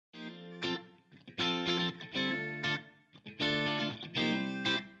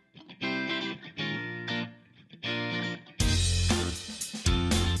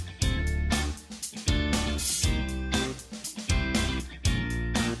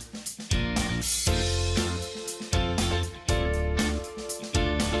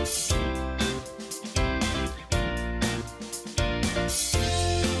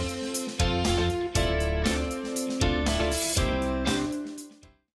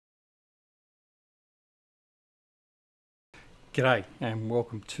G'day and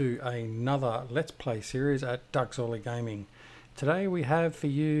welcome to another Let's Play series at Duckzorly Gaming. Today we have for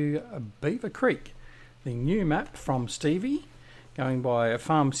you Beaver Creek, the new map from Stevie, going by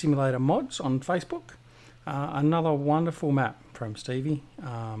Farm Simulator Mods on Facebook. Another wonderful map from Stevie.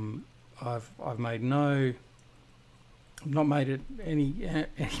 I've not made it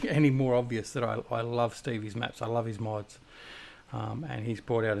any more obvious that I love Stevie's maps. I love his mods, and he's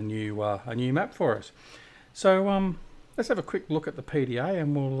brought out a new map for us. So let's have a quick look at the PDA,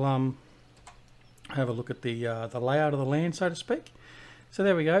 and we'll have a look at the layout of the land, so to speak. So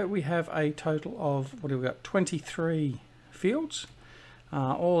there we go. We have a total of, what have we got? 23 fields,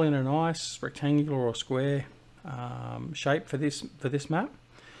 all in a nice rectangular or square shape for this map,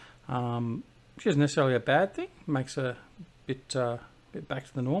 which isn't necessarily a bad thing. It makes a bit back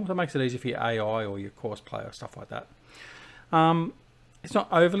to the norm. So it makes it easier for your AI or your course play or stuff like that. It's not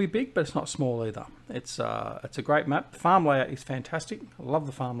overly big, but it's not small either. It's a great map. The farm layout is fantastic. I love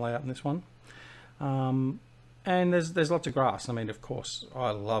the farm layout in this one. And there's lots of grass. I mean, of course,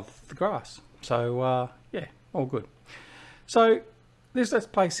 I love the grass. So yeah, all good. So this Let's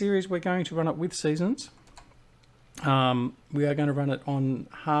Play series, we're going to run it with seasons. We are going to run it on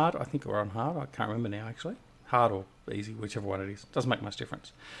hard. I think we're on hard. I can't remember now, actually. Hard or easy, whichever one it is. Doesn't make much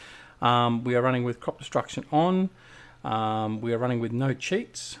difference. We are running with crop destruction on. We are running with no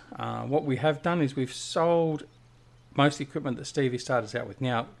cheats. What we have done is we've sold most of the equipment that Stevie started us out with.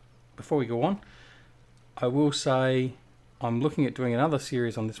 Now, before we go on, I will say I'm looking at doing another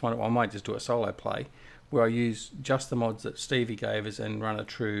series on this one. I might just do a solo play where I use just the mods that Stevie gave us and run a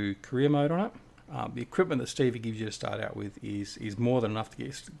true career mode on it. The equipment that Stevie gives you to start out with is more than enough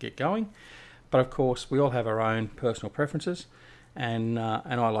to get going. But of course, we all have our own personal preferences, and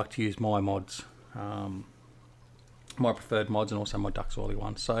I like to use my mods. My preferred mods, and also my Duckzorly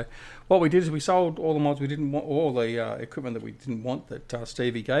ones. So what we did is we sold all the mods we didn't want, all the equipment that we didn't want that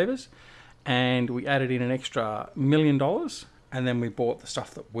Stevie gave us, and we added in an extra $1 million, and then we bought the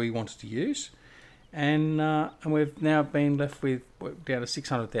stuff that we wanted to use, and we've now been left with down to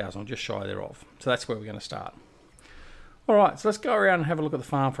 600,000, or just shy thereof. So that's where we're going to start. All right, so let's go around and have a look at the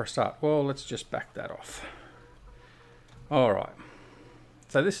farm for a start. Well, let's just back that off. All right,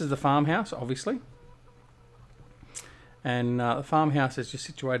 so this is the farmhouse, obviously. And the farmhouse is just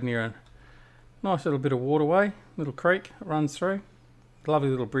situated near a nice little bit of waterway, little creek that runs through. Lovely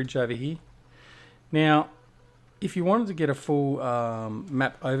little bridge over here. Now, if you wanted to get a full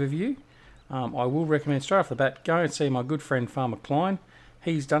map overview, I will recommend straight off the bat, go and see my good friend Farmer Klein.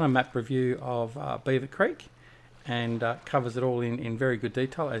 He's done a map review of Beaver Creek and covers it all in very good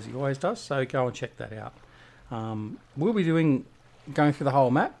detail, as he always does, so go and check that out. We'll be going through the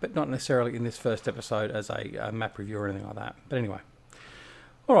whole map, but not necessarily in this first episode as a map review or anything like that. But anyway,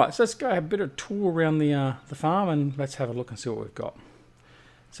 all right, so let's go have a bit of a tour around the farm, and let's have a look and see what we've got.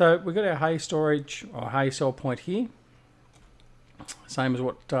 So we've got our hay storage or hay sell point here, same as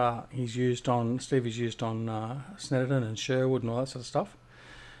what Stevie's used on Snetterton and Sherwood and all that sort of stuff.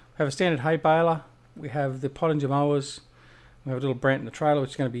 We have a standard hay baler. We have the Pottinger mowers. We have a little Brant in the trailer, which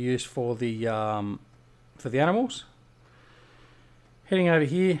is going to be used for the animals. Heading over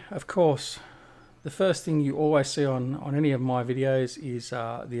here, of course, the first thing you always see on any of my videos is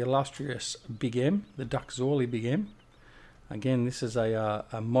the illustrious Big M, the Duckzorly Big M. Again, this is a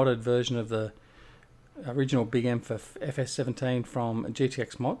modded version of the original Big M for FS17 from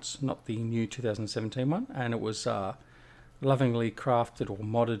GTX Mods, not the new 2017 one, and it was lovingly crafted or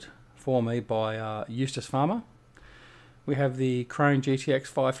modded for me by Eustace Pharmer. We have the Krone GTX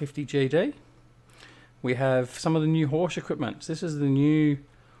 550 GD. We have some of the new Horsch equipment. This is the new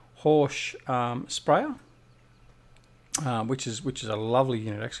Horsch sprayer, which is a lovely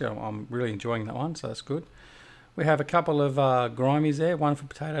unit. Actually, I'm really enjoying that one, so that's good. We have a couple of grimies there, one for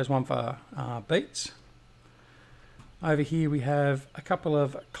potatoes, one for beets. Over here we have a couple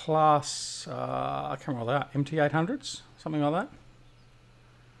of class, I can't remember that, MT800s, something like that.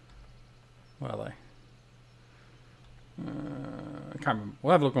 What are they? I can't remember.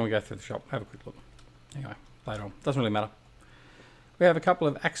 We'll have a look when we go through the shop. Have a quick look. Anyway, later on. Doesn't really matter. We have a couple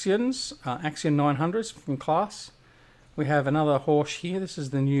of Axions, Axion 900s from class. We have another Horsch here. This is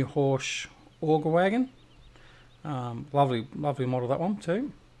the new Horsch auger wagon. Lovely model, that one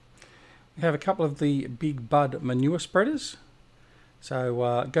too. We have a couple of the Big Bud manure spreaders.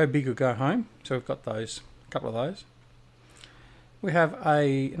 So go big or go home. So we've got those, a couple of those. We have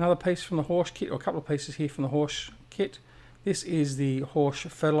another piece from the Horsch kit, or a couple of pieces here from the Horsch kit. This is the Horsch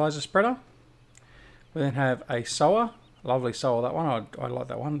fertilizer spreader. We then have a sower, lovely sower, that one. I like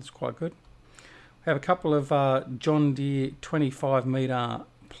that one, it's quite good. We have a couple of John Deere 25 metre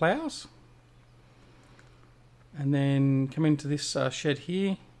ploughs. And then come into this shed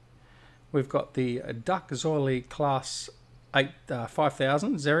here. We've got the Duckzorly Class 8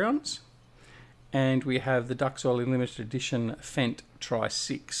 5000 Zerions. And we have the Duckzorly Limited Edition Fent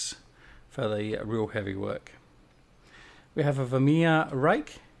Tri-6 for the real heavy work. We have a Vermeer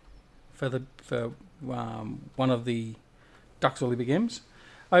rake for one of the Duckzorly Big M's.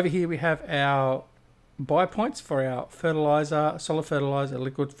 Over here we have our buy points for our fertilizer, solid fertilizer,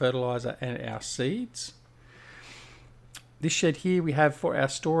 liquid fertilizer, and our seeds. This shed here we have for our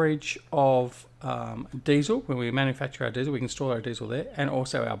storage of diesel. When we manufacture our diesel, we can store our diesel there, and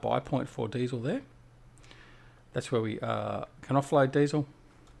also our buy point for diesel there. That's where we can offload diesel.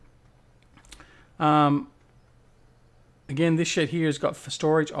 Again, this shed here has got for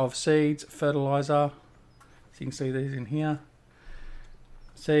storage of seeds, fertilizer. So you can see these in here.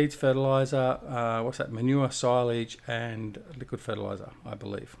 Seeds, fertilizer, what's that? Manure, silage, and liquid fertilizer, I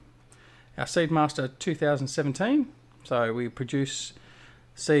believe. Our Seedmaster 2017. So we produce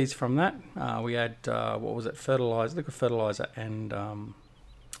seeds from that. We add what was it? Fertilizer, liquid fertilizer, and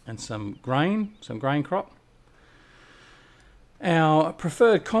some grain crop. Our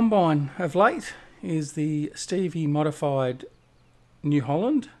preferred combine of late is the Stevie modified New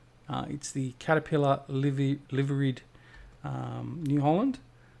Holland. It's the Caterpillar liveried New Holland,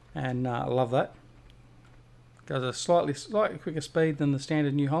 and I love that. Goes a slightly quicker speed than the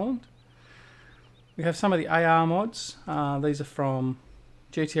standard New Holland. We have some of the AR mods. These are from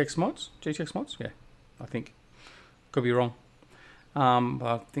GTX mods. GTX mods, yeah, I think. Could be wrong.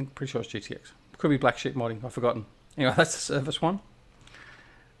 But pretty sure it's GTX. Could be Black Sheep modding. I've forgotten. Anyway, that's the surface one.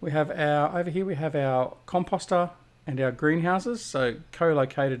 We have over here we have our composter and our greenhouses, so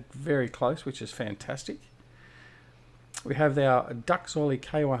co-located very close, which is fantastic. We have our Duckzorly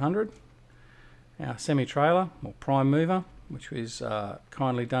K100, our semi-trailer or prime mover, which was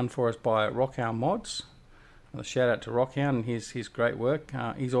kindly done for us by Rockhound Mods. A shout out to Rockhound and his great work.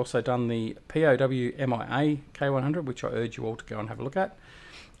 He's also done the POW MIA K100, which I urge you all to go and have a look at.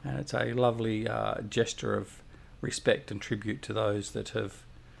 And it's a lovely gesture of respect and tribute to those that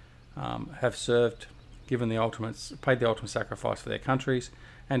have served, paid the ultimate sacrifice for their countries,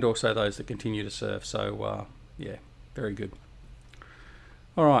 and also those that continue to serve. So yeah, very good.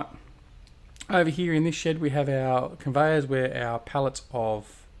 All right, over here in this shed we have our conveyors where our pallets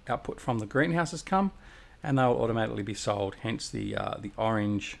of output from the greenhouses come, and they'll automatically be sold, hence the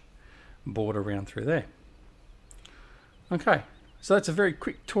orange border around through there. Okay, so that's a very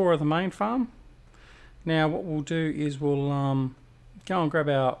quick tour of the main farm. Now what we'll do is we'll go and grab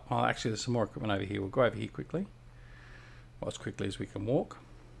our, well actually there's some more equipment over here. We'll go over here quickly, well, as quickly as we can walk.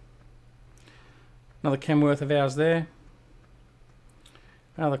 Another Kenworth of ours there.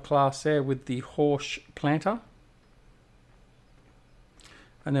 Another class there with the Horsch planter.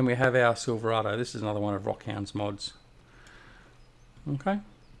 And then we have our Silverado. This is another one of Rockhound's mods. Okay,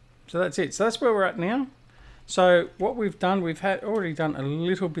 so that's it. So that's where we're at now. So what we've done, we've already done a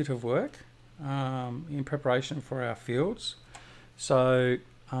little bit of work in preparation for our fields. So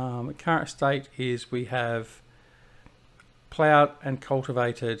the current state is we have ploughed and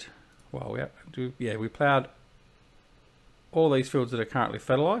cultivated, well we ploughed all these fields that are currently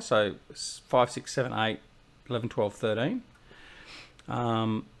fertilised, so 5, 6, 7, 8, 11, 12, 13.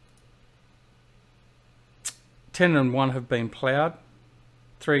 10 and 1 have been ploughed.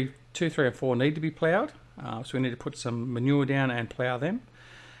 2, 3 and 4 need to be ploughed. So we need to put some manure down and plough them.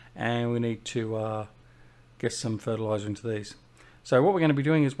 And we need to get some fertiliser into these. So what we're going to be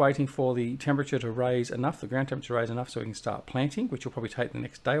doing is waiting for the temperature to raise enough, the ground temperature to raise enough so we can start planting, which will probably take the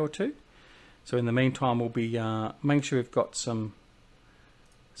next day or two. So in the meantime we'll be making sure we've got some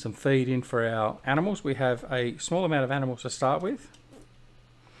feed in for our animals. We have a small amount of animals to start with.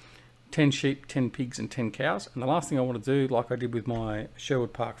 10 sheep, 10 pigs and 10 cows. And the last thing I want to do, like I did with my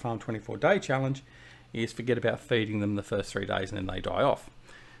Sherwood Park Farm 24-day challenge, is forget about feeding them the first 3 days and then they die off.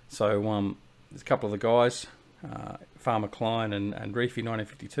 So there's a couple of the guys, Farmer Klein and Reefy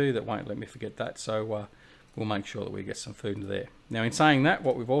 1952, that won't let me forget that. So we'll make sure that we get some food into there. Now in saying that,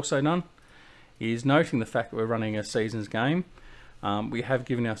 what we've also done is noting the fact that we're running a seasons game. We have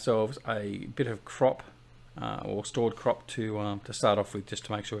given ourselves a bit of crop or stored crop to start off with, just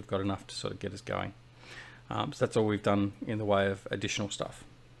to make sure we've got enough to sort of get us going. So that's all we've done in the way of additional stuff.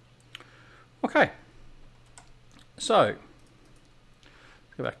 Okay, so let's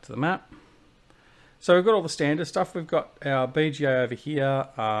go back to the map. So we've got all the standard stuff. We've got our BGA over here.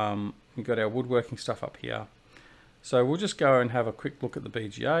 We've got our woodworking stuff up here. So we'll just go and have a quick look at the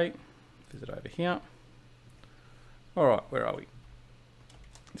BGA. Visit over here. All right, where are we?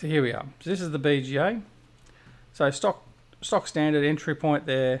 So here we are. So this is the BGA. So stock standard entry point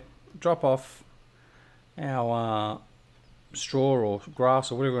there, drop off, our straw or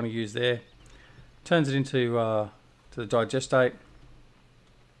grass or whatever we want to use there, turns it into to the digestate.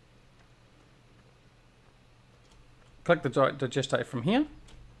 Collect the digestate from here.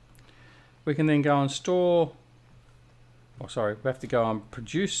 We can then go and store, or sorry, we have to go and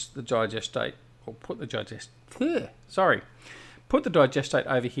produce the digestate, or put the put the digestate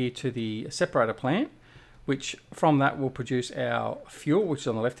over here to the separator plant, which from that will produce our fuel, which is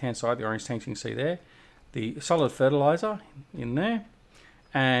on the left hand side, the orange tank you can see there, the solid fertilizer in there,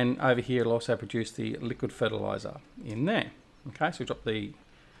 and over here it'll also produce the liquid fertilizer in there. Okay, so we drop the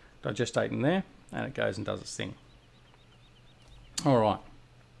digestate in there and it goes and does its thing. Alright,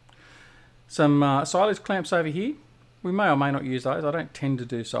 some silage clamps over here. We may or may not use those. I don't tend to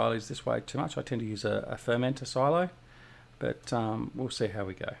do silage this way too much. I tend to use a fermenter silo, but we'll see how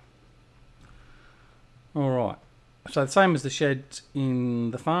we go. Alright, so the same as the sheds in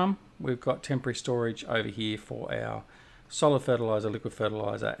the farm, we've got temporary storage over here for our solid fertilizer, liquid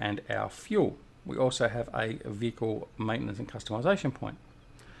fertilizer and our fuel. We also have a vehicle maintenance and customization point.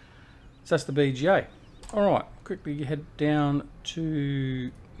 So that's the BGA. Alright, quickly head down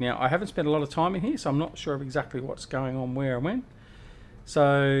to... Now, I haven't spent a lot of time in here, so I'm not sure of exactly what's going on where and when.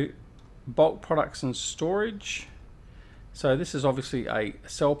 So, bulk products and storage. So this is obviously a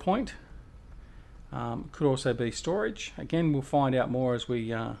sell point. Could also be storage. Again, we'll find out more as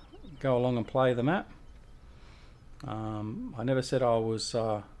we go along and play the map. I never said I was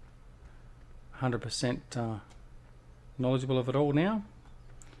 100% knowledgeable of it all now.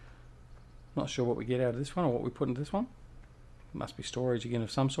 Not sure what we get out of this one or what we put into this one. It must be storage again of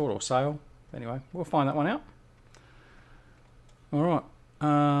some sort or sale. Anyway, we'll find that one out. Alright,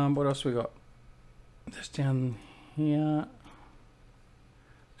 what else we got? Just down here.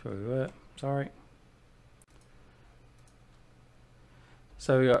 That's where we were, sorry.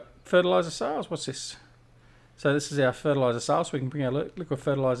 So we got fertilizer sales. What's this? So this is our fertilizer sales. So we can bring our liquid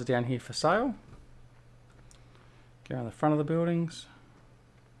fertilizer down here for sale. Go around the front of the buildings.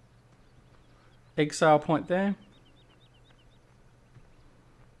 Egg sale point there.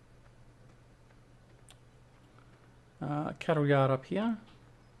 Cattle yard up here.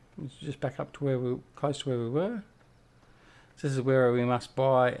 Let's just back up to where we close to where we were. So this is where we must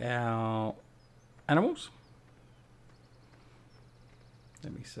buy our animals.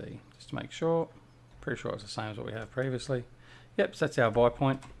 Let me see, just to make sure. Pretty sure it's the same as what we have previously. Yep, so that's our buy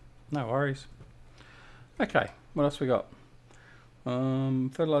point. No worries. Okay, what else we got?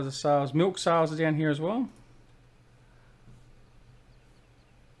 Fertilizer sales, milk sales are down here as well.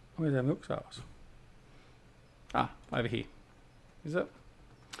 Where's our milk sales? Ah, over here. Is it?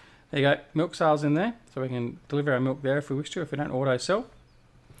 There you go, milk sales in there. So we can deliver our milk there if we wish to, if we don't auto sell.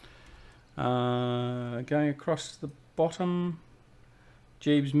 Going across the bottom,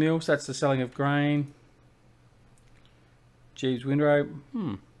 Jeeves Mills, that's the selling of grain. Jeeves Windrow,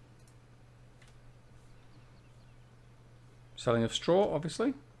 selling of straw,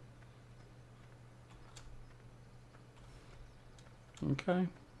 obviously. Okay.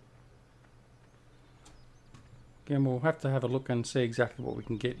 Again, we'll have to have a look and see exactly what we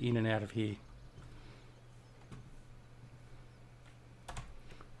can get in and out of here.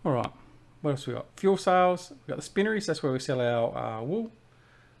 Alright, what else we got? Fuel sales, we've got the spinneries, that's where we sell our wool.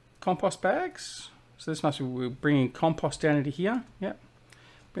 Compost bags, so this must be, we're bringing compost down into here, yep.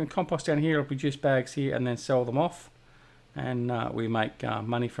 Bring compost down here, it'll produce bags here and then sell them off. And we make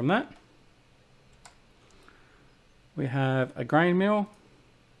money from that. We have a grain mill.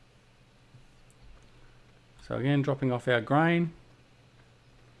 So again, dropping off our grain.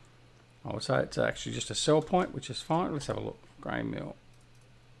 I would say it's actually just a sell point, which is fine. Let's have a look. Grain mill.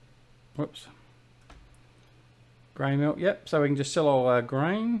 Whoops. Grain mill. Yep. So we can just sell all our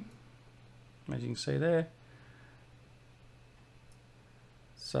grain, as you can see there.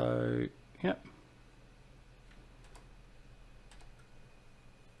 So, yep.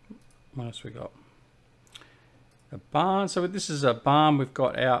 What else we got? A barn. So this is a barn we've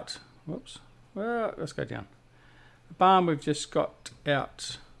got out. Whoops. Well, let's go down. A barn we've just got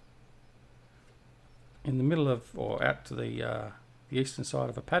out in the middle of, or out to the eastern side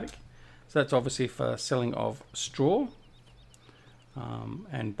of a paddock. So that's obviously for selling of straw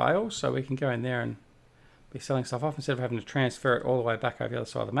and bales. So we can go in there and be selling stuff off instead of having to transfer it all the way back over the other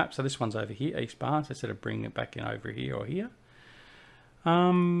side of the map. So this one's over here, East Barn. So instead of bringing it back in over here or here.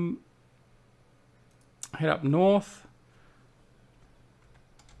 Head up north.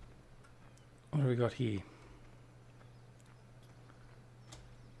 What do we got here?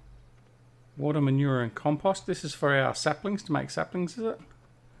 Water, manure and compost. This is for our saplings, to make saplings, is it?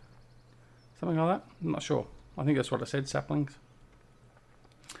 Something like that? I'm not sure. I think that's what it said, saplings.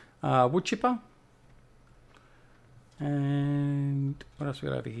 Wood chipper. And what else we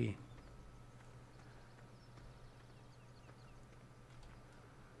got over here?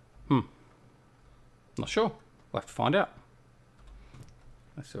 Not sure. We'll have to find out.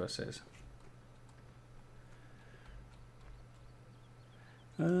 Let's see what it says.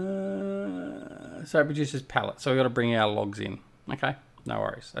 So it produces pallets. So we've got to bring our logs in. Okay, no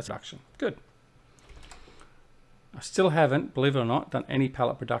worries. That's production. Good. I still haven't, believe it or not, done any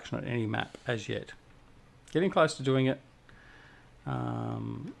pallet production on any map as yet. Getting close to doing it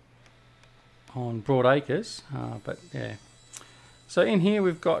on broad acres, but yeah. So in here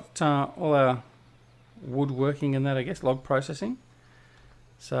we've got all our woodworking and that, I guess, log processing.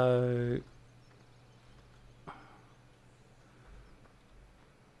 So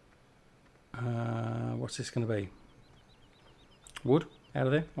what's this going to be? Wood out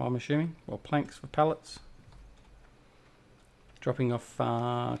of there, well, I'm assuming, or planks for pallets. Dropping off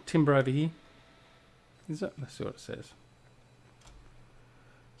timber over here. Is it? Let's see what it says.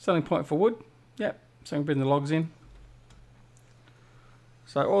 Selling point for wood. Yep, so we can bring the logs in.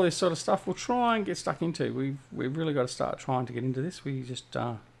 So all this sort of stuff we'll try and get stuck into. We've really got to start trying to get into this. We just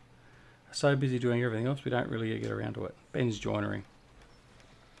are so busy doing everything else, we don't really get around to it. Ben's joinery.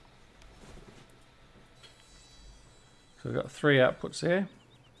 So we've got 3 outputs there.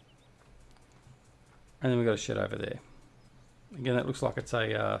 And then we've got a shed over there. Again, that looks like it's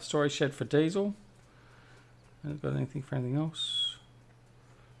a storage shed for diesel. Haven't got anything for anything else.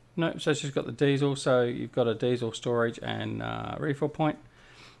 No, so it's just got the diesel. So you've got a diesel storage and refill point.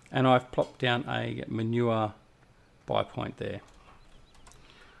 And I've plopped down a manure buy point there.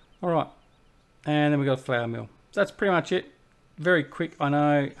 All right. And then we've got a flour mill. So that's pretty much it. Very quick, I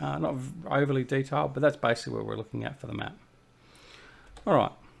know, not overly detailed, but that's basically what we're looking at for the map. All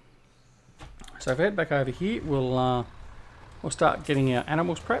right. So if we head back over here, we'll start getting our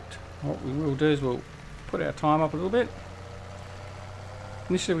animals prepped. What we will do is we'll put our time up a little bit.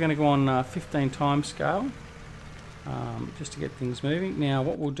 Initially, we're going to go on 15 time scale, just to get things moving. Now,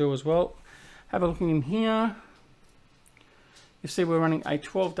 what we'll do as well, have a look in here. You see we're running a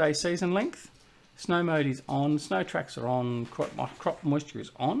 12-day season length. Snow mode is on, snow tracks are on, crop moisture is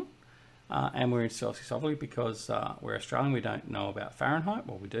on, and we're in Celsius obviously because we're Australian, we don't know about Fahrenheit.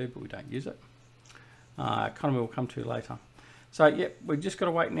 Well, we do, but we don't use it. Economy we'll come to later. So, yep, we've just got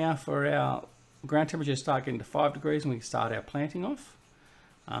to wait now for our ground temperature to start getting to 5 degrees and we can start our planting off.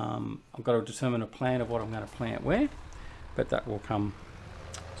 I've got to determine a plan of what I'm going to plant where, but that will come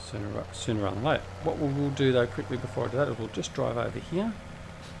sooner rather than later. What we'll do though quickly before I do that is we'll just drive over here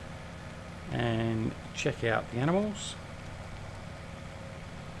and check out the animals.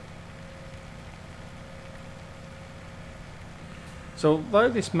 So although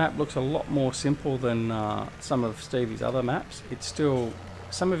this map looks a lot more simple than some of Stevie's other maps, it's still,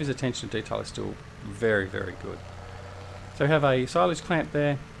 some of his attention to detail is still very, very good. So we have a silage clamp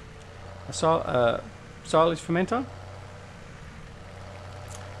there, a silage fermenter,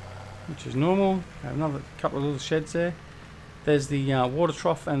 which is normal. We have another couple of little sheds there. There's the water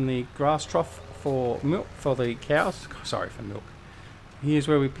trough and the grass trough for milk, for the cows. Sorry, for milk. Here's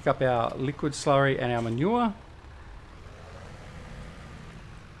where we pick up our liquid slurry and our manure.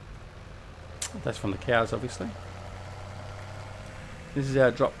 That's from the cows, obviously. This is our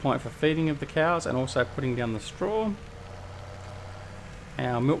drop point for feeding of the cows and also putting down the straw.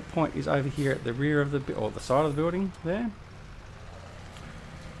 Our milk point is over here at the rear of the, or the side of the building there.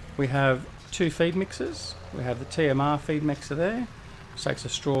 We have 2 feed mixers. We have the TMR feed mixer there, which takes the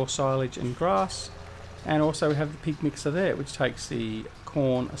straw, silage and grass. And also we have the pig mixer there, which takes the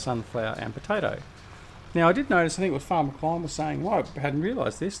corn, sunflower and potato. Now I did notice, I think it was Farmer Klein was saying, well, I hadn't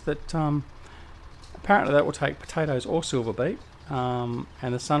realised this, that apparently that will take potatoes or silver beet, and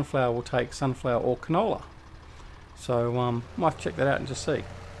the sunflower will take sunflower or canola. So might have to check that out and just see.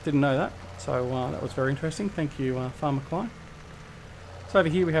 Didn't know that, so that was very interesting. Thank you, Farmer Klein. So over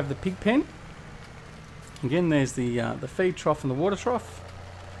here we have the pig pen. Again, there's the feed trough and the water trough.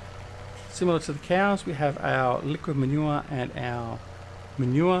 Similar to the cows, we have our liquid manure and our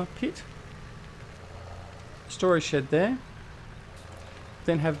manure pit. Storage shed there.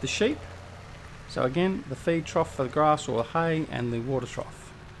 Then have the sheep. So again, the feed trough for the grass or the hay and the water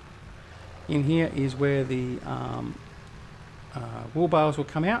trough. In here is where the wool bales will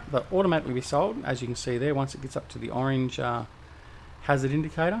come out. They'll automatically be sold, as you can see there, once it gets up to the orange hazard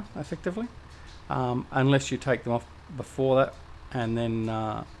indicator, effectively. Unless you take them off before that and then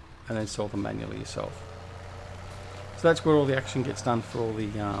sell them manually yourself. So that's where all the action gets done for all the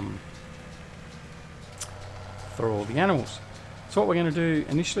animals. So what we're going to do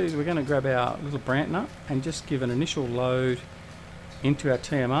initially is we're going to grab our little brant nut and just give an initial load into our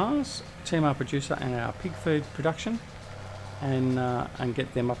TMRs, TMR producer, and our pig food production, and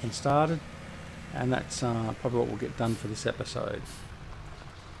get them up and started. And that's probably what we'll get done for this episode.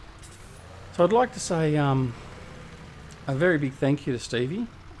 So I'd like to say a very big thank you to Stevie.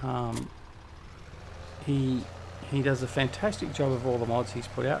 He does a fantastic job of all the mods he's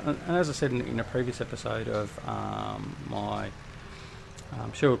put out, and as I said in a previous episode of my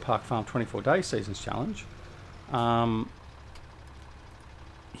Sherwood Park Farm 24 Day Seasons Challenge, what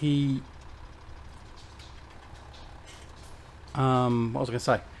was I going to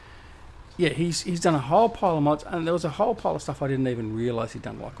say? Yeah, he's done a whole pile of mods, and there was a whole pile of stuff I didn't even realise he'd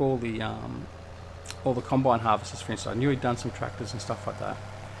done, like all the combine harvesters, for instance. I knew he'd done some tractors and stuff like that,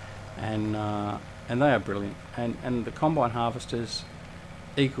 and they are brilliant, and the combine harvesters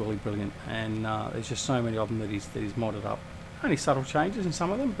equally brilliant, and there's just so many of them that he's modded up. Only subtle changes in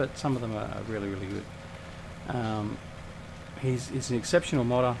some of them, but some of them are really, really good. He's an exceptional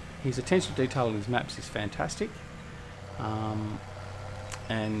modder. His attention to detail in his maps is fantastic,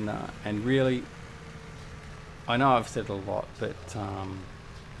 and really, I know I've said it a lot, but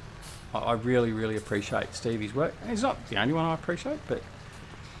I really, really appreciate Stevie's work. And he's not the only one I appreciate, but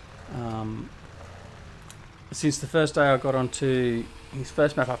since the first day I got onto his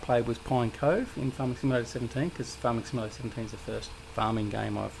first map I played was Pine Cove in Farming Simulator 17, because Farming Simulator 17 is the first farming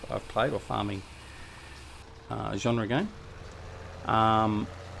game I've played, or farming genre game,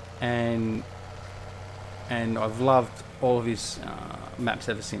 and I've loved all of his maps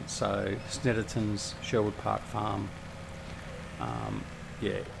ever since. So Snetterton's, Sherwood Park Farm,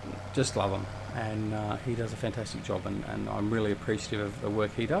 yeah, just love him, and he does a fantastic job, and I'm really appreciative of the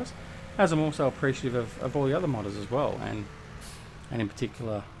work he does, as I'm also appreciative of all the other modders as well, and in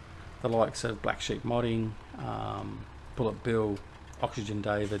particular the likes of Black Sheep Modding, Bullet Bill, Oxygen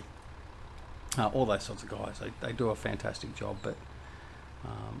David, all those sorts of guys. They do a fantastic job, but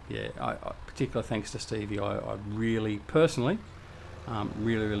yeah, I particular thanks to Stevie, I really personally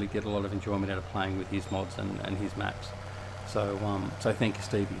really get a lot of enjoyment out of playing with his mods and his maps. So thank you,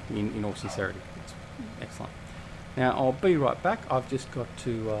 Stevie, in all sincerity. It's excellent. Now I'll be right back. I've just got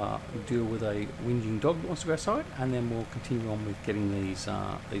to deal with a whinging dog that wants to go outside, and then we'll continue on with getting these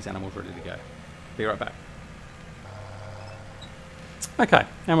animals ready to go. Be right back. Okay,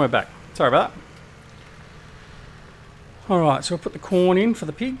 and we're back. Sorry about that. Alright, so we'll put the corn in for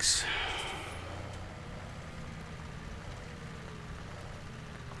the pigs.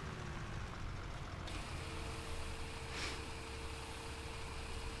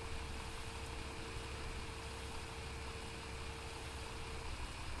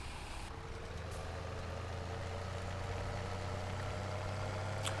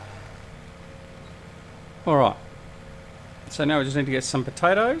 Alright, so now we just need to get some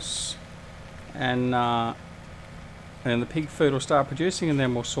potatoes, and then the pig food will start producing, and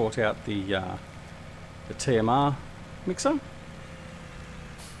then we'll sort out the TMR mixer.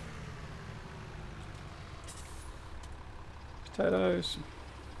 Potatoes.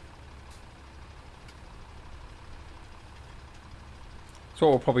 So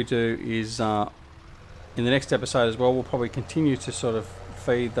what we'll probably do is, in the next episode as well, we'll probably continue to sort of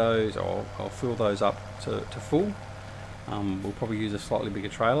feed those, or fill those up to full. We'll probably use a slightly bigger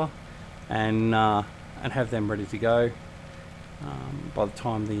trailer, and have them ready to go by the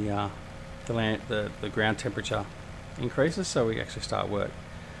time the ground temperature increases, so we actually start work.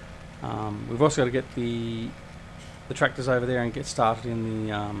 We've also got to get the tractors over there and get started in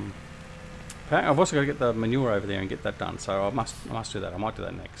the I've also got to get the manure over there and get that done, so I must do that. I might do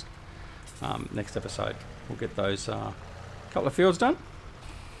that next episode. We'll get those couple of fields done.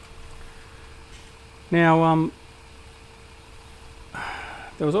 Now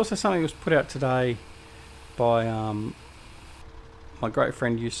there was also something that was put out today by my great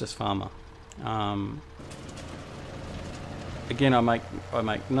friend Eustace Pharmer. Again, I make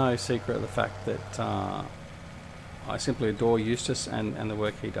no secret of the fact that I simply adore Eustace and the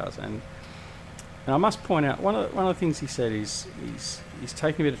work he does. And I must point out, one of the things he said is he's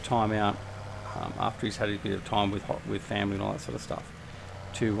taking a bit of time out after he's had a bit of time with family and all that sort of stuff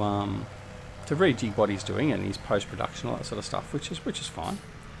to rejig what he's doing and his post-production, all that sort of stuff, which is fine.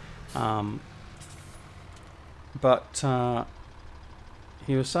 But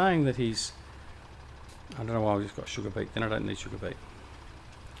he was saying that he's, I don't know why I just got sugar beet, then I don't need sugar beet.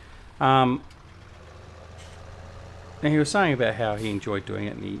 Now he was saying about how he enjoyed doing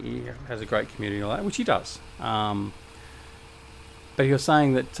it, and he has a great community and all that, which he does. But he was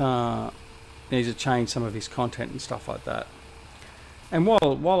saying that he needs to change some of his content and stuff like that. And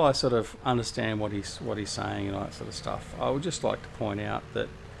while I sort of understand what he's saying and all that sort of stuff, I would just like to point out that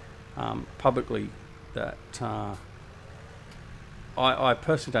publicly that I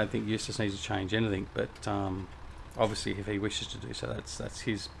personally don't think Eustace needs to change anything, but obviously if he wishes to do so, that's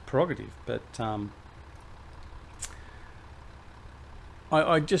his prerogative. But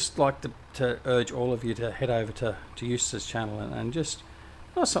I'd just like to urge all of you to head over to Eustace's channel and just,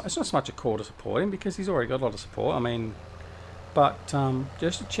 it's not so much a call to support him, because he's already got a lot of support, I mean, but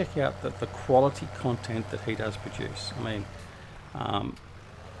just to check out the quality content that he does produce. I mean,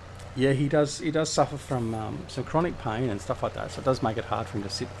 yeah, he does suffer from some chronic pain and stuff like that, so it does make it hard for him to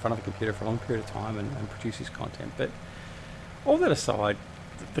sit in front of a computer for a long period of time and produce his content. But all that aside,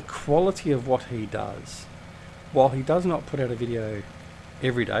 the quality of what he does, while he does not put out a video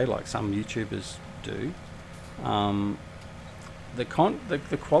every day like some YouTubers do, the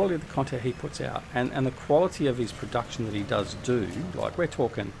quality of the content he puts out and the quality of his production that he does do, like we're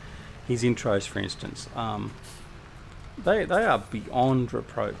talking his intros for instance, they are beyond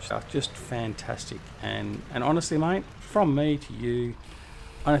reproach. They're just fantastic, and honestly mate, from me to you,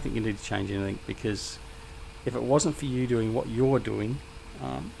 I don't think you need to change anything, because if it wasn't for you doing what you're doing,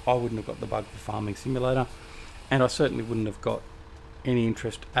 I wouldn't have got the bug for Farming Simulator, and I certainly wouldn't have got any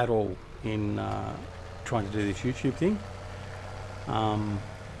interest at all in trying to do this YouTube thing. I'm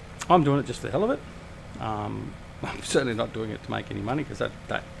doing it just for the hell of it. I'm certainly not doing it to make any money, because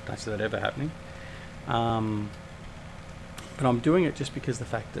don't see that ever happening. But I'm doing it just because the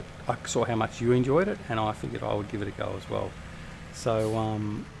fact that I saw how much you enjoyed it, and I figured I would give it a go as well. So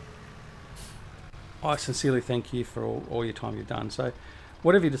I sincerely thank you for all your time you've done. So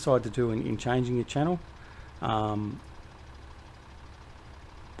whatever you decide to do in changing your channel, I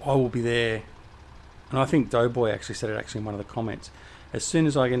will be there. And I think DoughBoy actually said it in one of the comments. As soon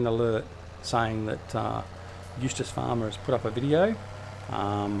as I get an alert saying that Eustace Pharmer has put up a video,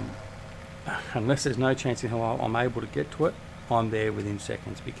 unless there's no chance in hell I'm able to get to it, I'm there within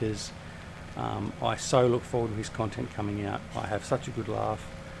seconds, because I so look forward to his content coming out. I have such a good laugh,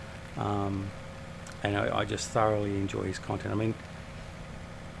 and I just thoroughly enjoy his content. I mean,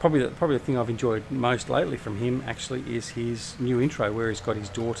 probably the thing I've enjoyed most lately from him actually is his new intro, where he's got his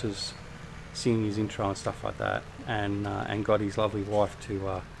daughters singing his intro and stuff like that, and got his lovely wife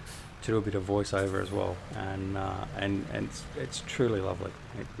to do a bit of voiceover as well, and it's truly lovely.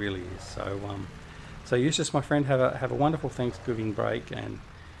 It really is. So Eustace, my friend, have a wonderful Thanksgiving break, and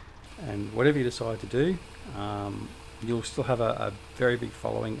whatever you decide to do, you'll still have a very big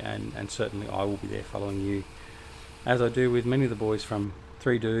following, and certainly I will be there following you, as I do with many of the boys from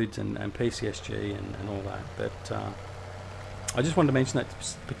 3 Dudes and PCSG and all that. But I just wanted to mention that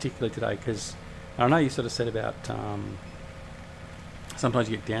particularly today, because I know you sort of said about sometimes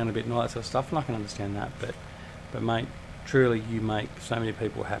you get down a bit and all that sort of stuff, and I can understand that, but mate, truly you make so many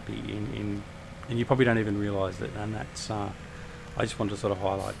people happy and you probably don't even realise it, and that's I just wanted to sort of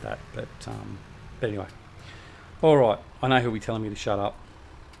highlight that. But anyway, all right, I know he'll be telling me to shut up,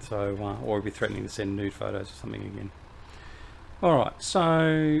 so or he'll be threatening to send nude photos or something again. All right,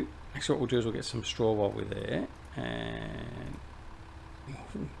 so actually what we'll do is we'll get some straw while we're there, and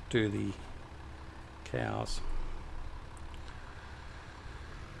do the cows.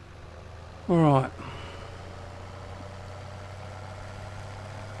 All right.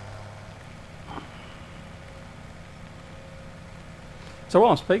 So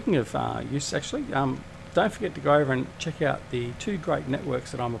while I'm speaking of use, actually, don't forget to go over and check out the 2 great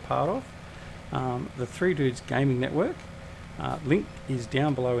networks that I'm a part of. The 3 Dudes Gaming Network. Link is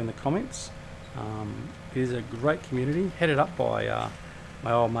down below in the comments. It is a great community, headed up by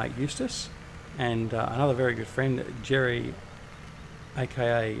my old mate Eustace, and another very good friend, Jerry,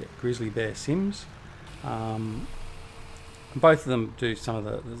 aka Grizzly Bear Sims. Both of them do some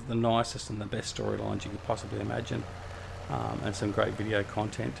of the nicest and the best storylines you could possibly imagine, and some great video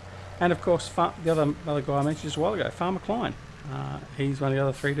content. And of course, the other guy I mentioned just a while ago, Farmer Klein. He's one of the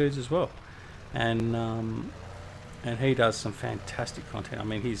other 3 Dudes as well, and he does some fantastic content. I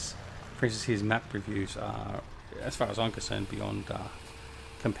mean, for instance, his map reviews are, as far as I'm concerned, beyond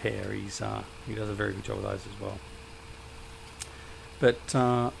compare. He does a very good job of those as well. But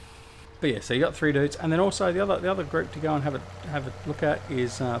yeah, so you got 3 Dudes, and then also the other group to go and have a look at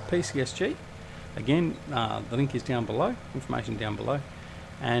is PCSG. Again, the link is down below, information down below,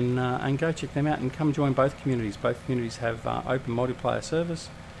 and go check them out and come join both communities. Both communities have open multiplayer servers,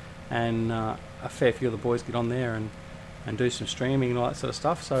 and a fair few of the boys get on there and do some streaming and all that sort of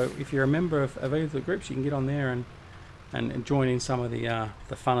stuff. So if you're a member of either of the groups, you can get on there and join in some of the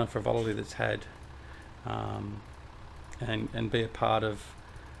fun and frivolity that's had, and be a part of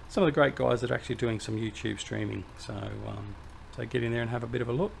some of the great guys that are actually doing some YouTube streaming. So get in there and have a bit of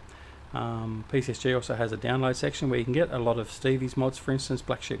a look. PCSG also has a download section where you can get a lot of Stevie's mods, for instance,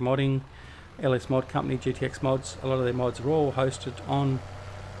 Black Sheep Modding, LS Mod Company, GTX Mods. A lot of their mods are all hosted on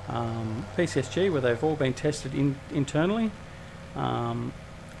PCSG, where they've all been tested internally, and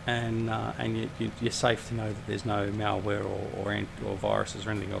you're safe to know that there's no malware or viruses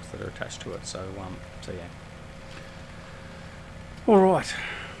or anything else that are attached to it. So yeah. All right.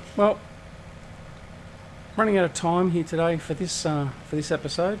 Well, running out of time here today for this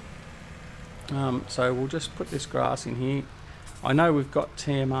episode. So we'll just put this grass in here. I know we've got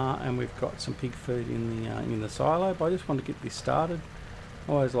TMR and we've got some pig food in the silo, but I just want to get this started.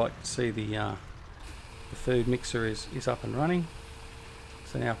 I always like to see the food mixer is up and running.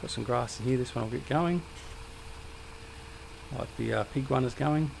 So now I've put some grass in here. This one will get going, like the pig one is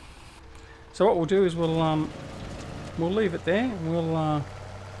going. So what we'll do is we'll leave it there. And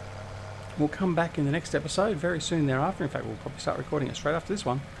we'll come back in the next episode very soon thereafter. In fact, we'll probably start recording it straight after this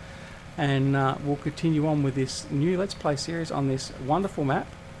one. And we'll continue on with this new Let's Play series on this wonderful map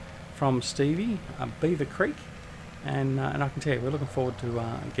from Stevie, Beaver Creek, and I can tell you we're looking forward to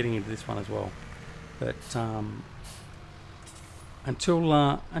getting into this one as well. But until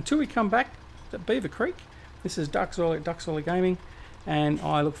we come back to Beaver Creek, this is Duckzorly at Duckzorly Gaming, and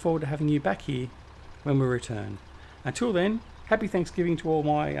I look forward to having you back here when we return. Until then, happy Thanksgiving to all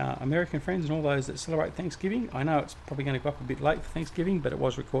my American friends and all those that celebrate Thanksgiving. I know it's probably going to go up a bit late for Thanksgiving, but it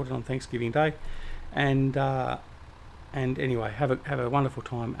was recorded on Thanksgiving Day. And anyway, have a wonderful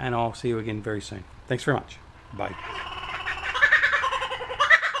time, and I'll see you again very soon. Thanks very much. Bye.